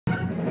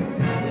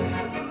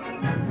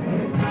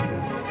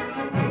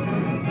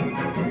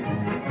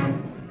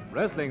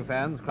Wrestling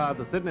fans crowd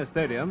the Sydney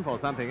Stadium for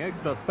something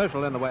extra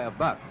special in the way of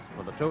butts,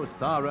 with the two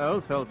star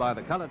roles filled by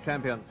the colour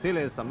champion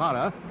Seelie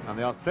Samara and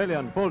the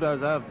Australian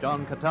bulldozer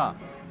John Katan.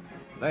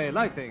 They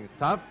like things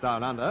tough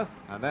down under,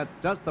 and that's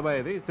just the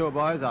way these two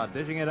boys are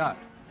dishing it out,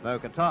 though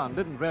Katan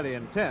didn't really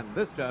intend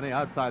this journey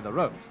outside the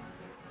ropes.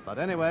 But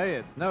anyway,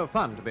 it's no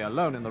fun to be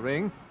alone in the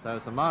ring, so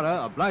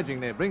Samara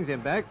obligingly brings him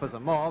back for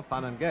some more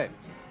fun and games.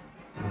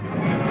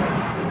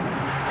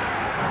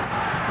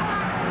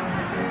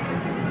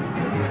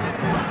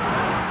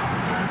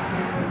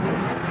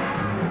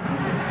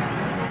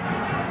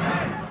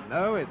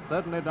 No, it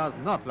certainly does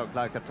not look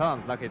like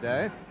Katan's lucky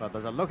day, but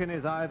there's a look in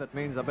his eye that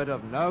means a bit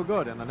of no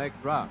good in the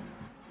next round.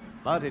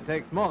 But it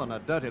takes more than a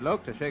dirty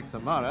look to shake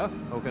Samara,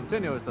 who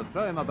continues to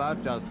throw him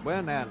about just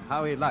when and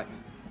how he likes.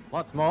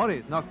 What's more,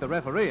 he's knocked the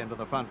referee into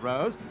the front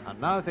rows, and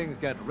now things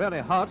get really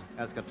hot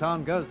as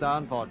Katan goes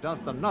down for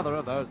just another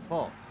of those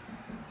falls.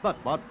 But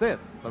what's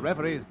this? The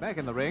referee's back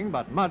in the ring,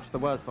 but much the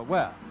worse for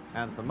wear,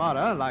 and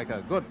Samara, like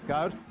a good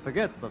scout,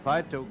 forgets the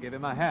fight to give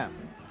him a hand.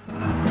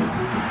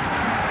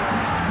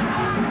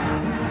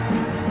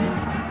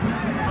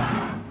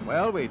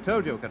 Well, we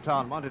told you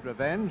Katan wanted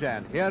revenge,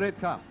 and here it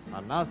comes.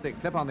 A nasty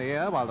clip on the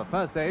ear while the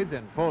first aid's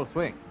in full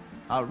swing.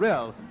 A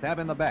real stab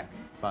in the back.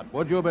 But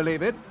would you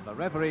believe it? The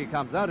referee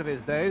comes out of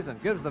his daze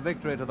and gives the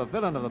victory to the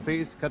villain of the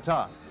piece,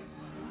 Katan.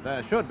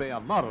 There should be a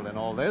moral in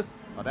all this,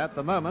 but at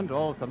the moment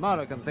all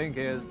Samara can think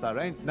is there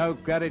ain't no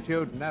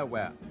gratitude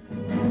nowhere.